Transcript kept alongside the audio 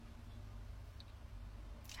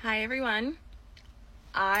Hi everyone.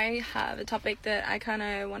 I have a topic that I kind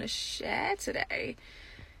of want to share today,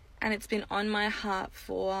 and it's been on my heart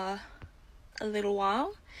for a little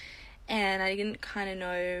while, and I didn't kind of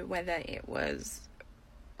know whether it was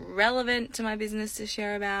relevant to my business to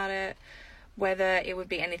share about it, whether it would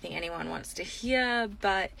be anything anyone wants to hear,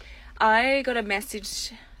 but I got a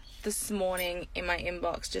message this morning in my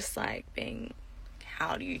inbox just like being,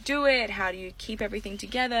 how do you do it? How do you keep everything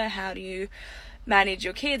together? How do you manage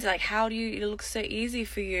your kids? Like, how do you, it looks so easy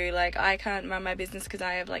for you. Like, I can't run my business because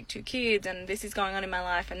I have like 2 kids and this is going on in my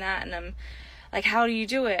life and that, and I'm like, how do you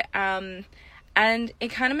do it? And it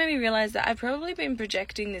kind of made me realize that I've probably been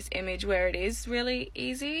projecting this image where it is really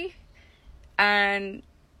easy and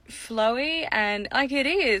flowy, and like, it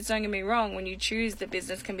is, don't get me wrong. When you choose the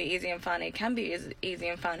business can be easy and fun, it can be easy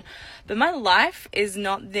and fun, but my life is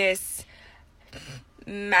not this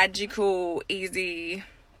magical easy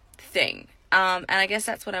thing. And I guess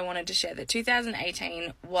that's what I wanted to share, that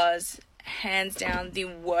 2018 was hands down the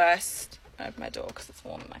worst, I open my door because it's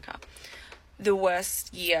warm in my car, the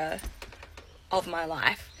worst year of my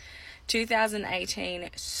life. 2018,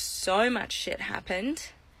 so much shit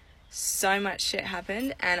happened,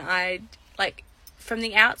 and I, like, from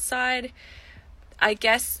the outside, I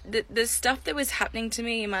guess the stuff that was happening to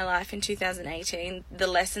me in my life in 2018, the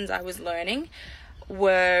lessons I was learning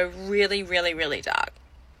were really, really, really dark.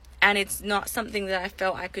 And it's not something that I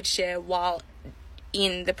felt I could share while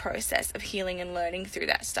in the process of healing and learning through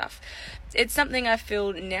that stuff. It's something I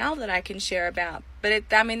feel now that I can share about. But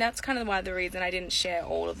that's kind of the reason I didn't share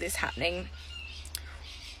all of this happening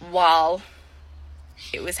while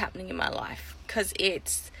it was happening in my life. Because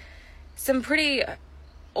it's some pretty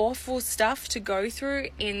awful stuff to go through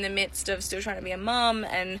in the midst of still trying to be a mum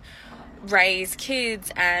and raise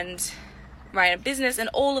kids and run a business and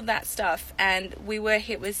all of that stuff. And we were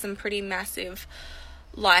hit with some pretty massive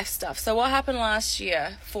life stuff. So what happened last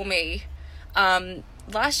year for me?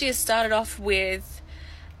 Last year started off with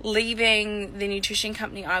leaving the nutrition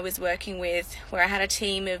company I was working with, where I had a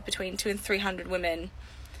team of between 200 and 300 women,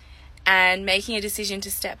 and making a decision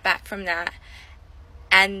to step back from that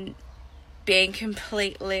and being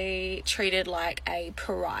completely treated like a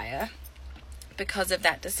pariah because of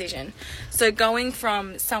that decision. So going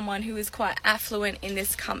from someone who was quite affluent in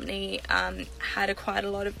this company, had quite a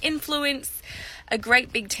lot of influence, a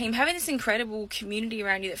great big team, having this incredible community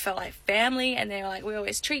around you that felt like family, and they were like, we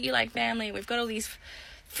always treat you like family, we've got all these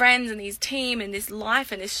friends and these team and this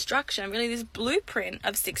life and this structure and really this blueprint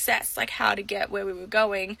of success, like how to get where we were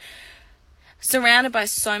going, surrounded by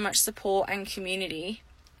so much support and community.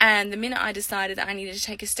 And the minute I decided that I needed to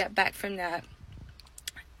take a step back from that,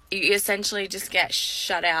 you essentially just get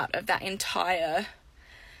shut out of that entire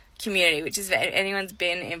community, which is, if anyone's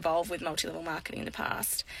been involved with multi-level marketing in the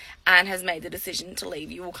past and has made the decision to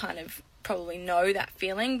leave, you will kind of probably know that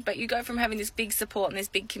feeling. But you go from having this big support and this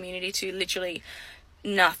big community to literally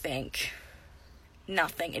nothing,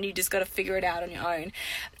 and you just got to figure it out on your own.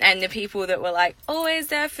 And the people that were like always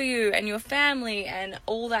there for you and your family and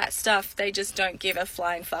all that stuff, they just don't give a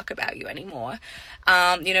flying fuck about you anymore.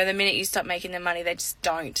 The minute you stop making them money, they just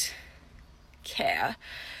don't care.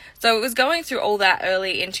 So it was going through all that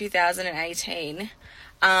early in 2018,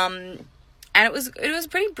 and it was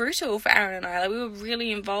pretty brutal for Aaron and I. Like, we were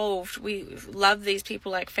really involved. We loved these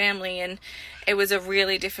people like family, and it was a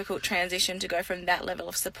really difficult transition to go from that level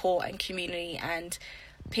of support and community and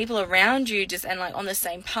people around you just, and like on the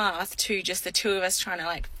same path, to just the two of us trying to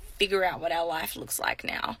like figure out what our life looks like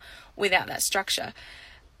now without that structure.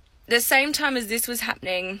 The same time as this was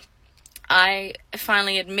happening, I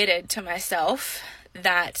finally admitted to myself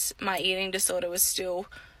that my eating disorder was still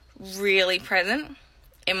really present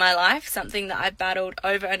in my life, something that I battled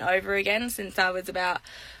over and over again since I was about,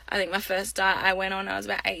 I think my first diet I went on, I was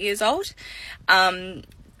about 8 years old.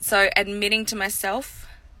 So admitting to myself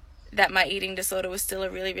that my eating disorder was still a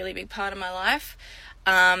really, really big part of my life.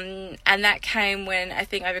 And that came when I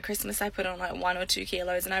think over Christmas I put on like 1 or 2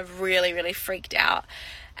 kilos, and I really, really freaked out.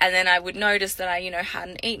 And then I would notice that I,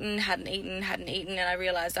 hadn't eaten, and I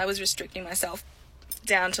realized I was restricting myself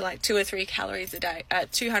down to like 200 or 300 calories a day,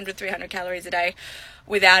 300 calories a day,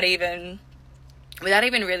 without even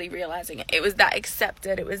really realizing it. It was that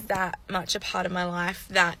accepted, it was that much a part of my life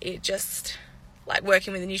that it just, like,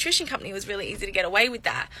 working with a nutrition company was really easy to get away with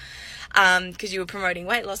that, because you were promoting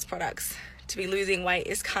weight loss products. To be losing weight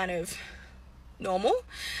is kind of normal.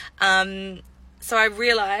 So I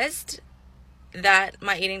realized that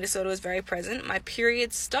my eating disorder was very present. My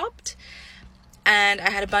period stopped, and I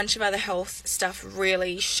had a bunch of other health stuff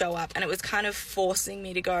really show up, and it was kind of forcing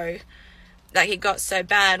me to go, Like, it got so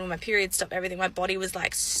bad when my period stopped, everything, my body was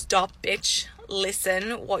like, stop, bitch,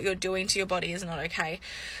 listen, what you're doing to your body is not okay.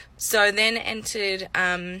 So then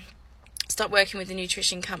stopped working with the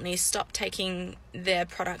nutrition company, stopped taking their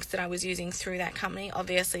products that I was using through that company,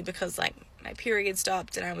 obviously, because like my period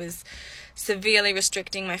stopped and I was severely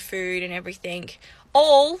restricting my food and everything.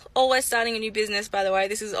 Always starting a new business, by the way.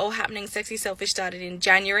 This is all happening. Sexy Selfish started in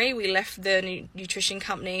January. We left the nutrition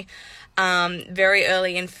company very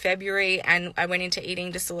early in February, and I went into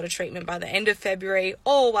eating disorder treatment by the end of February,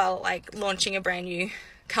 all while like launching a brand new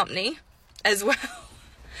company as well,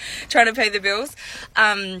 trying to pay the bills.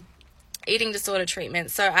 Eating disorder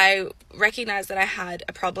treatment. So I recognized that I had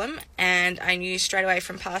a problem, and I knew straight away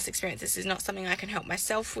from past experience this is not something I can help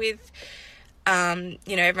myself with.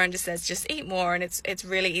 Everyone just says just eat more, and it's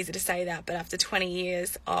really easy to say that, but after 20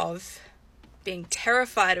 years of being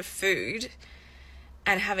terrified of food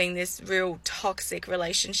and having this real toxic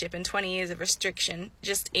relationship and 20 years of restriction,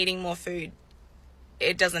 just eating more food,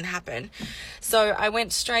 it doesn't happen. So I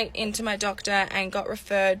went straight into my doctor and got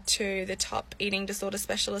referred to the top eating disorder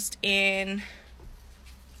specialist in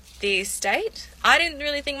the state. I didn't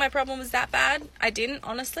really think my problem was that bad. I didn't,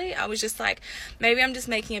 honestly. I was just like, maybe I'm just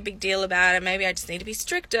making a big deal about it. Maybe I just need to be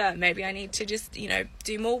stricter. Maybe I need to just,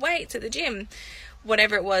 do more weights at the gym,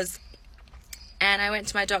 whatever it was. And I went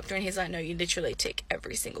to my doctor and he's like, no, you literally tick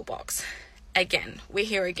every single box. Again, we're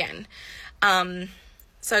here again.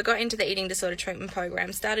 So I got into the eating disorder treatment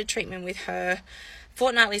program, started treatment with her,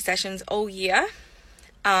 fortnightly sessions all year.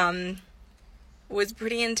 Was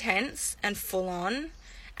pretty intense and full on.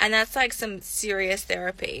 And that's like some serious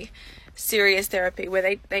therapy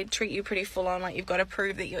where they treat you pretty full on. Like, you've got to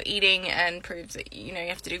prove that you're eating and prove that, you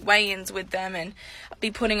have to do weigh-ins with them and be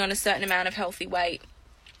putting on a certain amount of healthy weight.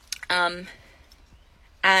 And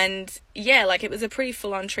yeah, like, it was a pretty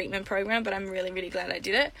full on treatment program, but I'm really, really glad I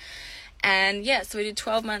did it. And yeah, so we did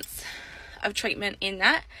 12 months of treatment in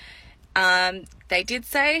that. They did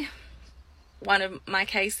say one of my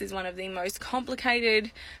case is one of the most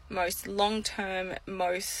complicated, most long-term,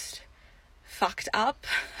 most fucked up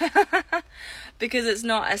because it's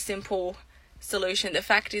not a simple solution. The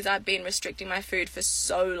fact is, I've been restricting my food for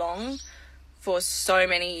so long, for so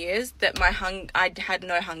many years, that I had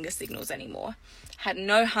no hunger signals anymore. Had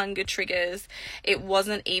no hunger triggers. It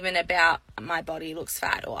wasn't even about my body looks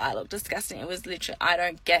fat or I look disgusting. It was literally, I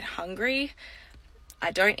don't get hungry.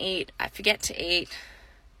 I don't eat. I forget to eat.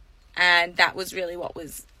 And that was really what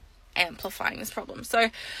was amplifying this problem.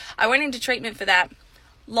 So I went into treatment for that.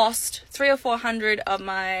 Lost 300 or 400 of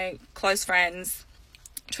my close friends.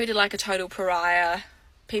 Treated like a total pariah.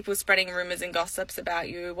 People spreading rumors and gossips about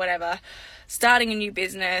you, whatever. Starting a new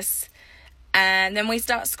business. And then we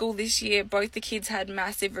start school this year. Both the kids had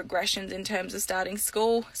massive regressions in terms of starting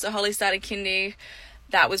school. So Holly started kindy.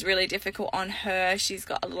 That was really difficult on her. She's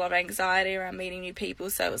got a lot of anxiety around meeting new people.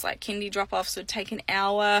 So it was like kindy drop-offs would take an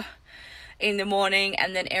hour in the morning.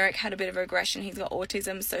 And then Eric had a bit of regression. He's got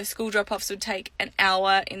autism. So school drop-offs would take an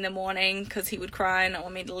hour in the morning because he would cry and not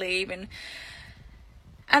want me to leave. And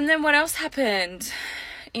then what else happened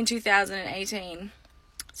in 2018?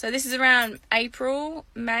 So this is around April,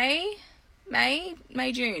 May,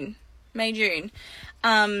 June.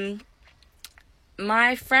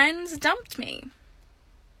 My friends dumped me.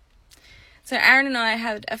 So Aaron and I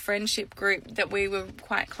had a friendship group that we were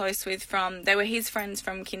quite close with they were his friends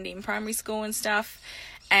from kindy and primary school and stuff,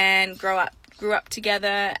 and grew up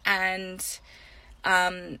together. And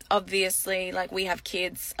obviously, like, we have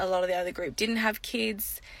kids. A lot of the other group didn't have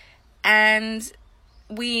kids, and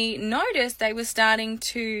we noticed they were starting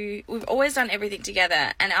to, we've always done everything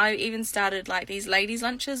together. And I even started like these ladies'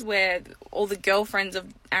 lunches where all the girlfriends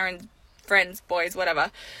of Aaron's friends, boys,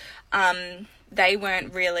 whatever, we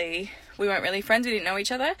weren't really friends. We didn't know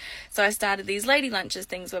each other. So I started these lady lunches,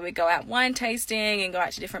 things where we go out wine tasting and go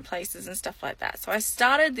out to different places and stuff like that. So I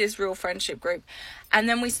started this real friendship group. And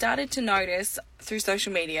then we started to notice through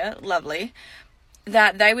social media, lovely,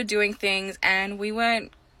 that they were doing things and we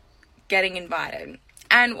weren't getting invited.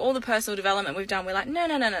 And all the personal development we've done, we're like, no.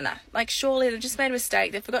 Like, surely they've just made a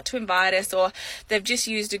mistake. They forgot to invite us, or they've just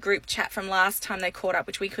used a group chat from last time they caught up,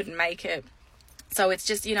 which we couldn't make it. So it's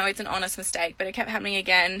just, it's an honest mistake. But it kept happening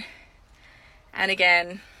again and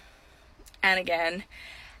again and again.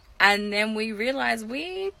 And then we realized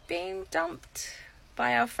we'd been dumped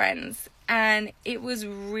by our friends. And it was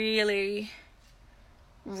really,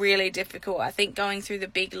 really difficult. I think going through the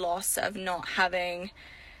big loss of not having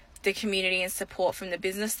the community and support from the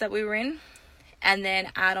business that we were in, and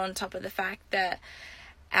then add on top of the fact that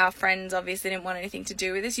our friends obviously didn't want anything to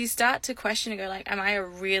do with us, you start to question and go like, am I a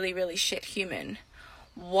really, really shit human?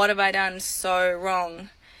 What have I done so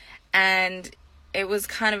wrong? And it was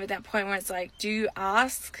kind of at that point where it's like, do you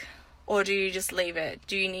ask or do you just leave it?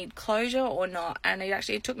 Do you need closure or not? And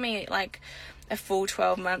it took me like a full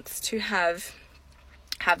 12 months to have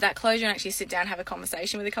that closure and actually sit down and have a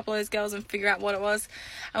conversation with a couple of those girls and figure out what it was.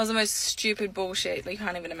 It was the most stupid bullshit. You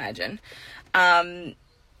can't even imagine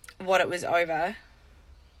what it was over.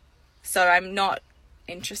 So I'm not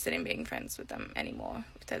interested in being friends with them anymore.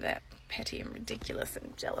 They're that petty and ridiculous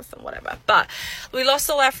and jealous and whatever. But we lost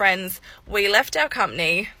all our friends. We left our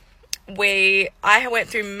company. I went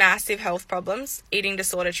through massive health problems, eating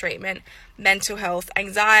disorder treatment, mental health,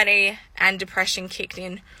 anxiety and depression kicked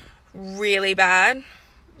in really bad,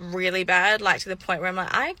 like to the point where I'm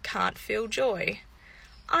like, I can't feel joy.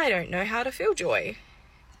 I don't know how to feel joy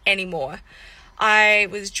anymore. I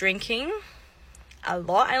was drinking a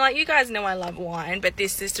lot, and like, you guys know I love wine, but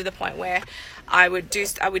this is to the point where I would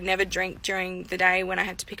never drink during the day when I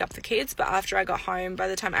had to pick up the kids, but after I got home, by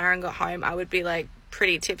the time Aaron got home, I would be like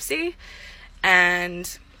pretty tipsy,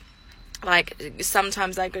 and like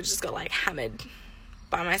sometimes I just got like hammered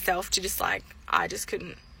by myself to just like, I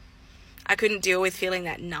couldn't deal with feeling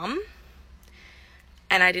that numb,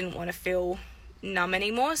 and I didn't want to feel numb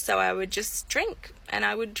anymore, so I would just drink, and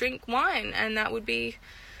I would drink wine, and that would be,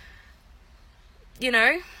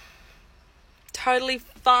 totally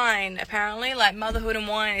fine. Apparently, like, motherhood and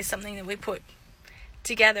wine is something that we put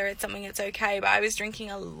together. It's something that's okay. But I was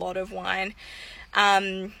drinking a lot of wine.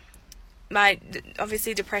 My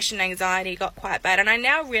obviously depression, anxiety got quite bad, and I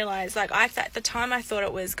now realize, like, at the time I thought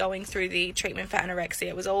it was going through the treatment for anorexia.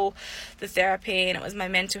 It was all the therapy, and it was my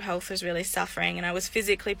mental health was really suffering, and I was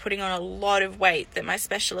physically putting on a lot of weight that my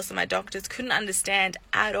specialists and my doctors couldn't understand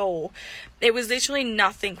at all. It was literally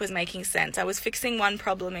nothing was making sense. I was fixing one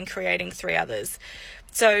problem and creating 3 others.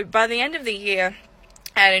 So by the end of the year,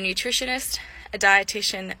 I had a nutritionist, a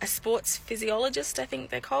dietitian, a sports physiologist, I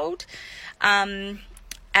think they're called,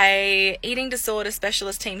 a eating disorder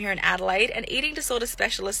specialist team here in Adelaide, an eating disorder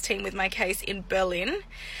specialist team with my case in Berlin,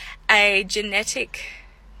 a genetic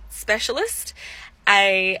specialist,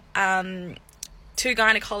 2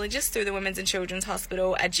 gynecologists through the Women's and Children's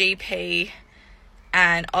Hospital, a GP,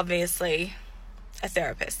 and obviously a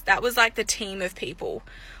therapist. That was like the team of people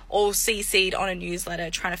all CC'd on a newsletter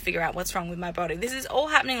trying to figure out what's wrong with my body. This is all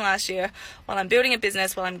happening last year while I'm building a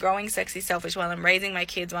business, while I'm growing Sexy Selfish, while I'm raising my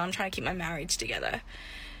kids, while I'm trying to keep my marriage together.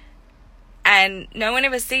 And no one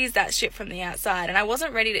ever sees that shit from the outside. And I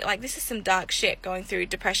wasn't ready to, like, this is some dark shit, going through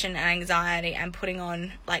depression and anxiety and putting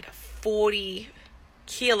on like 40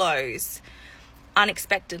 kilos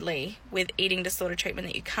unexpectedly with eating disorder treatment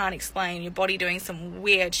that you can't explain, your body doing some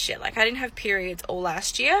weird shit. Like, I didn't have periods all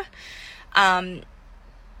last year.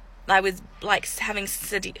 I was like having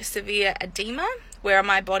severe edema where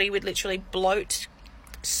my body would literally bloat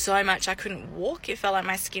so much I couldn't walk. It felt like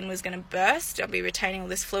my skin was going to burst. I'd be retaining all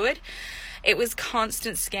this fluid. It was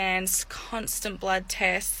constant scans, constant blood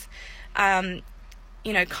tests,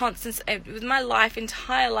 constant. It was my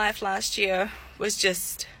entire life last year was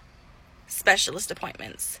just specialist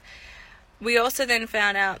appointments. We also then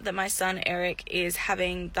found out that my son Eric is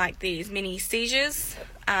having like these mini seizures,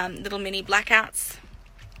 little mini blackouts.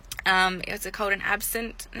 It's called an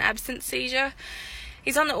absent seizure.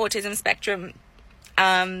 He's on the autism spectrum.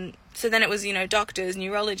 So then it was, doctors,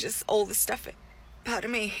 neurologists, all this stuff.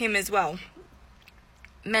 Him as well.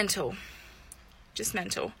 Just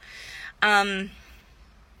mental.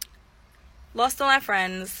 Lost all our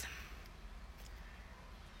friends.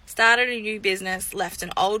 Started a new business, left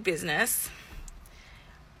an old business.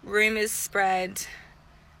 Rumors spread.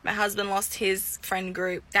 My husband lost his friend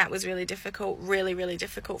group. That was really difficult, really, really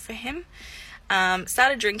difficult for him.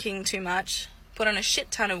 Started drinking too much, put on a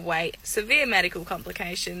shit ton of weight, severe medical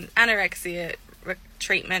complications, anorexia,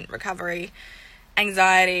 treatment, recovery,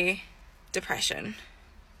 anxiety, depression.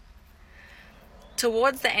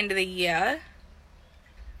 Towards the end of the year,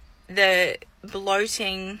 the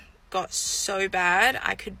bloating got so bad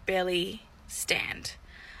I could barely stand.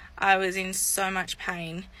 I was in so much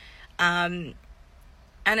pain.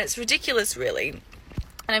 And it's ridiculous, really. And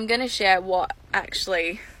I'm going to share what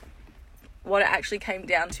it actually came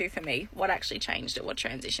down to for me, what actually changed it, what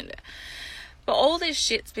transitioned it. But all this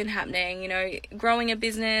shit's been happening, growing a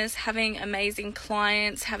business, having amazing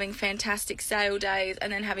clients, having fantastic sale days,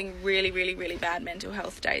 and then having really, really, really bad mental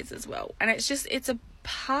health days as well. And it's a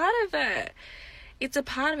part of it. It's a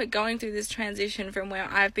part of it, going through this transition from where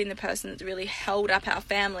I've been the person that's really held up our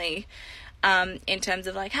family in terms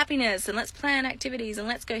of like happiness and let's plan activities and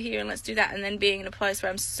let's go here and let's do that, and then being in a place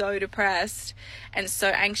where I'm so depressed and so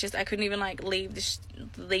anxious I couldn't even like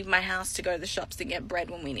leave my house to go to the shops to get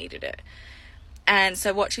bread when we needed it. And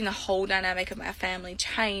so watching the whole dynamic of my family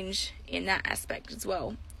change in that aspect as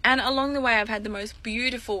well. And along the way, I've had the most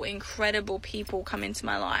beautiful, incredible people come into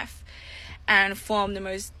my life and form the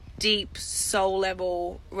most deep soul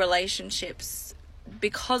level relationships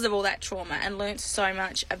because of all that trauma, and learned so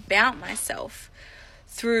much about myself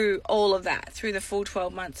through all of that, through the full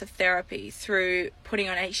 12 months of therapy, through putting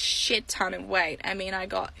on a shit ton of weight. I mean, I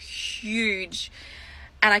got huge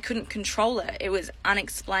and I couldn't control it. It was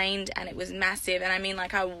unexplained and it was massive. And I mean,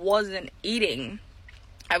 like, I wasn't eating.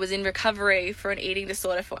 I was in recovery for an eating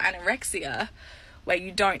disorder for anorexia, where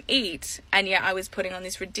you don't eat, and yet I was putting on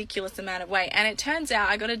this ridiculous amount of weight. And it turns out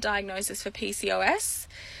I got a diagnosis for PCOS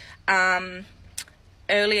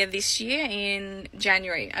earlier this year in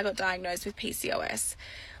January. I got diagnosed with PCOS,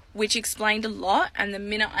 which explained a lot. And the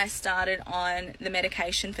minute I started on the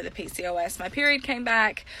medication for the PCOS, my period came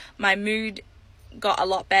back, my mood got a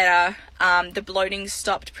lot better. The bloating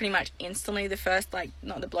stopped pretty much instantly. The first, like,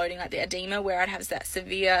 not the bloating, like the edema, where I'd have that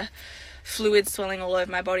severe fluid swelling all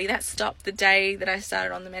over my body, that stopped the day that I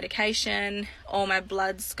started on the medication. All my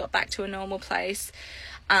bloods got back to a normal place.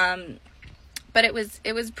 But it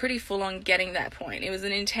was pretty full on getting that point. It was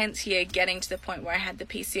an intense year getting to the point where I had the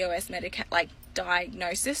PCOS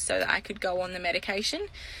diagnosis so that I could go on the medication.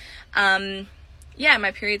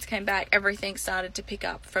 My periods came back, everything started to pick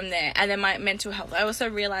up from there. And then my mental health, I also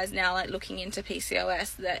realized now, like, looking into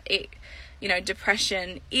PCOS, that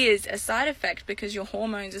depression is a side effect because your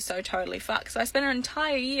hormones are so totally fucked. So I spent an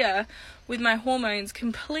entire year with my hormones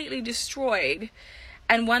completely destroyed,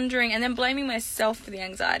 and wondering, and then blaming myself for the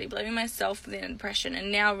anxiety, blaming myself for the depression,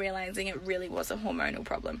 and now realizing it really was a hormonal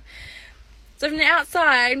problem. So from the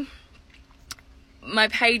outside, my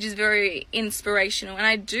page is very inspirational, and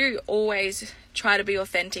I do always try to be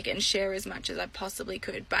authentic and share as much as I possibly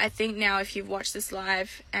could. But I think now, if you've watched this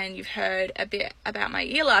live and you've heard a bit about my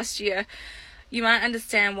year last year, you might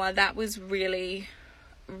understand why that was really,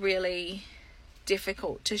 really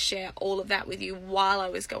difficult to share all of that with you while I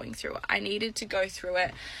was going through it. I needed to go through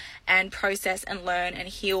it and process and learn and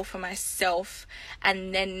heal for myself.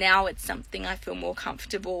 And then now it's something I feel more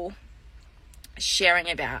comfortable sharing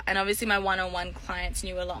about. And obviously my one-on-one clients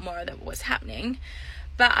knew a lot more of what was happening,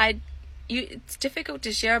 but it's difficult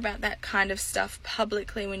to share about that kind of stuff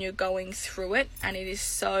publicly when you're going through it, and it is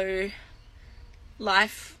so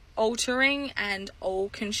life altering and all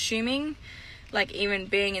consuming. Like, even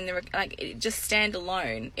being in just stand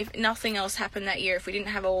alone. If nothing else happened that year, if we didn't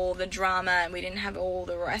have all the drama and we didn't have all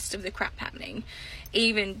the rest of the crap happening,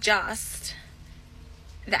 even just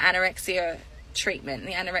the anorexia treatment,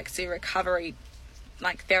 the anorexia recovery,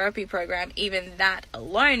 like, therapy program, even that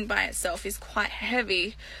alone by itself is quite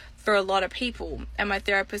heavy for a lot of people. And my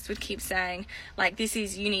therapist would keep saying, like,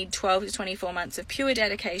 you need 12 to 24 months of pure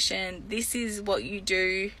dedication. This is what you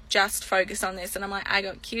do. Just focus on this. And I'm like, I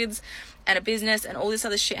got kids and a business and all this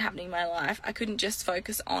other shit happening in my life. I couldn't just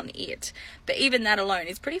focus on it. But even that alone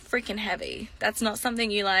is pretty freaking heavy. That's not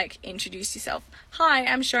something you, like, introduce yourself. Hi,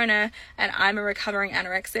 I'm Shona and I'm a recovering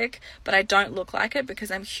anorexic, but I don't look like it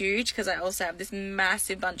because I'm huge, because I also have this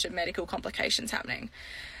massive bunch of medical complications happening.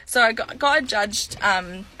 So I got judged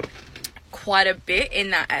quite a bit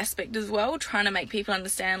in that aspect as well, trying to make people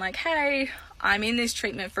understand, like, hey, I'm in this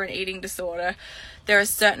treatment for an eating disorder. There are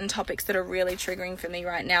certain topics that are really triggering for me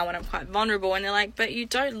right now when I'm quite vulnerable. And they're like, but you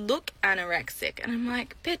don't look anorexic. And I'm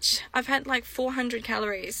like, bitch, I've had like 400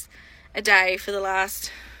 calories a day for the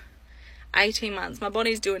last 18 months. My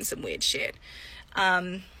body's doing some weird shit.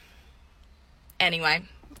 Anyway,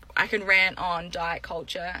 I can rant on diet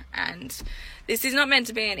culture, and this is not meant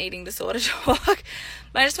to be an eating disorder talk,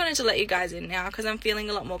 but I just wanted to let you guys in now because I'm feeling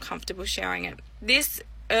a lot more comfortable sharing it.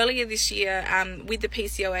 Earlier this year, with the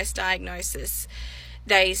PCOS diagnosis,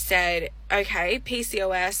 they said, okay,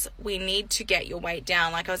 PCOS, we need to get your weight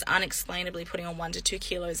down. Like, I was unexplainably putting on 1 to 2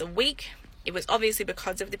 kilos a week. It was obviously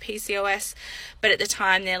because of the PCOS, but at the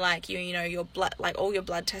time they're like, you know, your blood, like, all your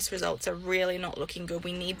blood test results are really not looking good.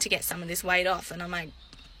 We need to get some of this weight off. And I'm like,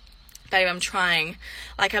 babe, I'm trying.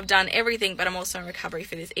 Like, I've done everything, but I'm also in recovery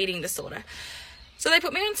for this eating disorder. So they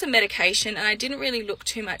put me on some medication, and I didn't really look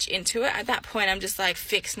too much into it. At that point, I'm just like,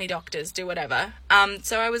 fix me, doctors, do whatever.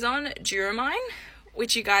 So I was on Duromine,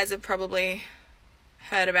 which you guys have probably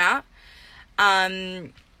heard about.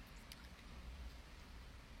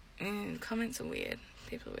 Comments are weird.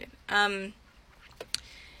 People are weird.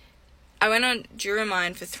 I went on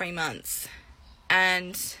Duromine for 3 months,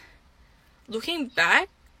 and looking back,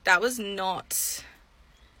 that was not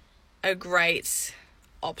a great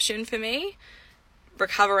option for me.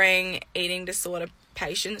 Recovering eating disorder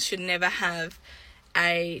patients should never have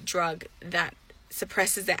a drug that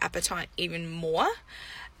suppresses their appetite even more.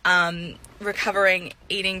 recovering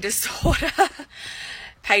eating disorder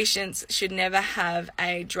patients should never have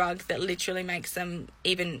a drug that literally makes them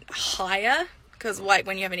even higher, because like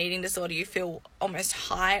when you have an eating disorder, you feel almost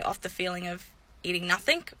high off the feeling of eating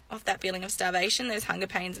nothing, off that feeling of starvation. Those hunger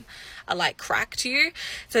pains are like crack to you.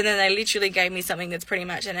 So then they literally gave me something that's pretty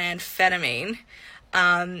much an amphetamine.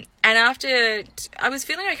 And after I was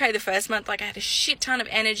feeling okay the first month, like I had a shit ton of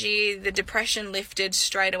energy, the depression lifted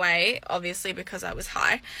straight away, obviously because I was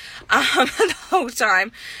high the whole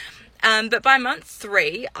time. But by month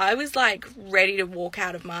 3, I was like ready to walk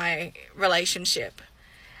out of my relationship.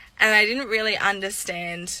 And I didn't really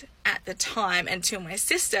understand at the time until my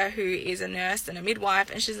sister, who is a nurse and a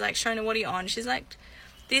midwife, and she's like, Shona, what are you on? She's like,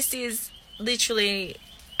 this is literally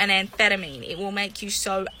an amphetamine. It will make you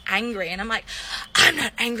so angry. And I'm like, I'm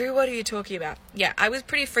not angry. What are you talking about? Yeah, I was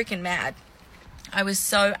pretty freaking mad. I was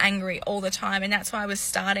so angry all the time. And that's why I was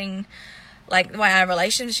starting, like, why our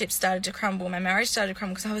relationship started to crumble, my marriage started to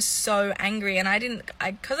crumble, because I was so angry. And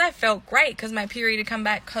because I felt great, because my period had come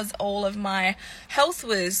back, because all of my health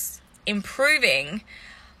was improving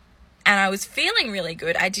and I was feeling really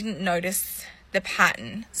good, I didn't notice the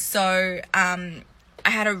pattern. So I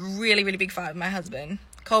had a really, really big fight with my husband.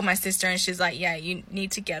 Called my sister and she's like, yeah, you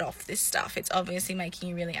need to get off this stuff. It's obviously making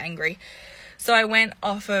you really angry. So I went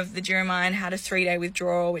off of the Duromine, had a 3-day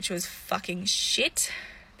withdrawal, which was fucking shit.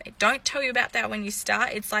 They don't tell you about that when you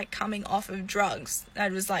start. It's like coming off of drugs.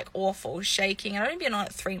 That was like awful, shaking. I'd only been on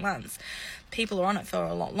it 3 months. People are on it for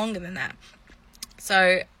a lot longer than that.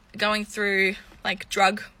 So going through like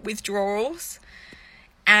drug withdrawals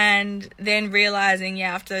and then realizing,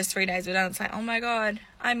 yeah, after those 3 days were done, it's like, oh my God,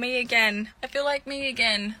 I'm me again. I feel like me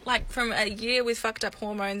again. Like from a year with fucked up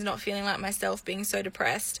hormones, not feeling like myself, being so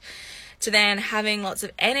depressed, to then having lots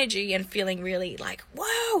of energy and feeling really like,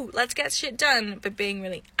 whoa, let's get shit done, but being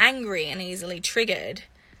really angry and easily triggered.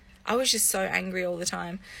 I was just so angry all the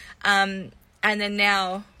time. And then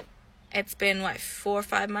now it's been like 4 or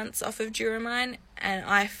 5 months off of Duromine and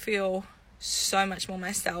I feel so much more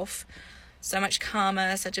myself, so much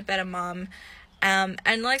calmer, such a better mum.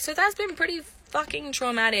 And like, so that's been pretty fucking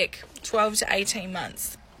traumatic 12 to 18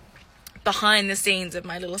 months behind the scenes of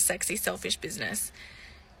my little sexy selfish business.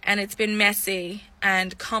 And it's been messy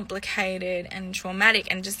and complicated and traumatic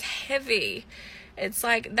and just heavy. It's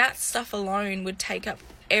like that stuff alone would take up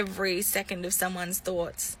every second of someone's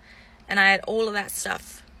thoughts. And I had all of that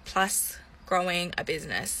stuff plus growing a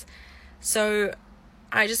business. So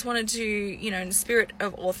I just wanted to, you know, in the spirit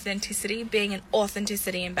of authenticity, being an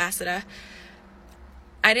authenticity ambassador,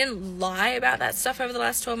 I didn't lie about that stuff over the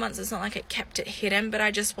last 12 months. It's not like it kept it hidden, but I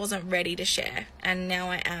just wasn't ready to share. And now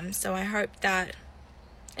I am. So I hope that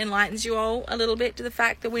enlightens you all a little bit to the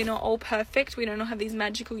fact that we're not all perfect. We don't all have these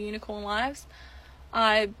magical unicorn lives.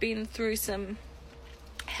 I've been through some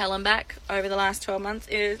hell and back over the last 12 months.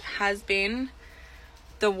 It has been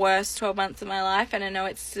the worst 12 months of my life, and I know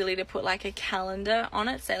it's silly to put like a calendar on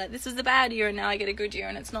it, say like this is the bad year and now I get a good year,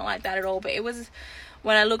 and it's not like that at all. But it was,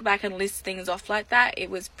 when I look back and list things off like that, it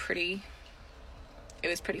was pretty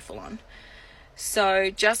full on. So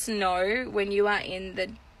just know, when you are in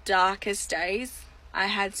the darkest days, I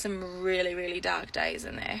had some really, really dark days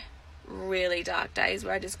in there. Really dark days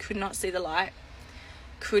where I just could not see the light,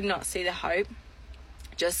 could not see the hope.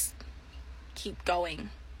 Just keep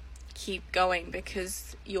going,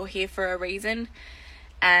 because you're here for a reason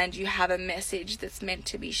and you have a message that's meant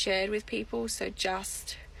to be shared with people. So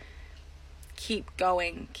just keep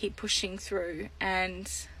going, keep pushing through, and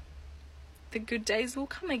the good days will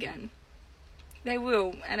come again. They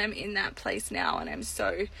will. And I'm in that place now, and I'm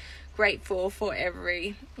so grateful for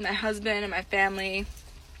my husband and my family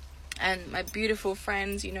and my beautiful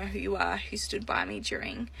friends, you know who you are, who stood by me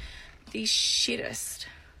during the shittest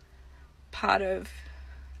part of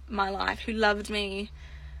my life, who loved me,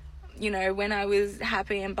 you know, when I was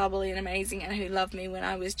happy and bubbly and amazing, and who loved me when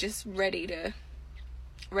I was just ready to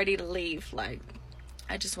leave, like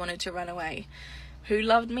I just wanted to run away, who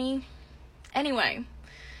loved me anyway.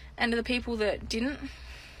 And to the people that didn't,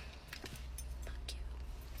 fuck you.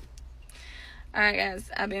 Alright guys,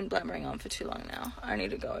 I've been blabbering on for too long now. I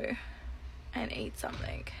need to go and eat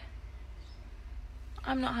something.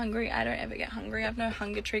 I'm not hungry. I don't ever get hungry. I have no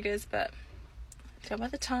hunger triggers, but by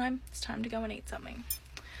the time it's time to go and eat something.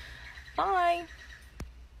 Bye.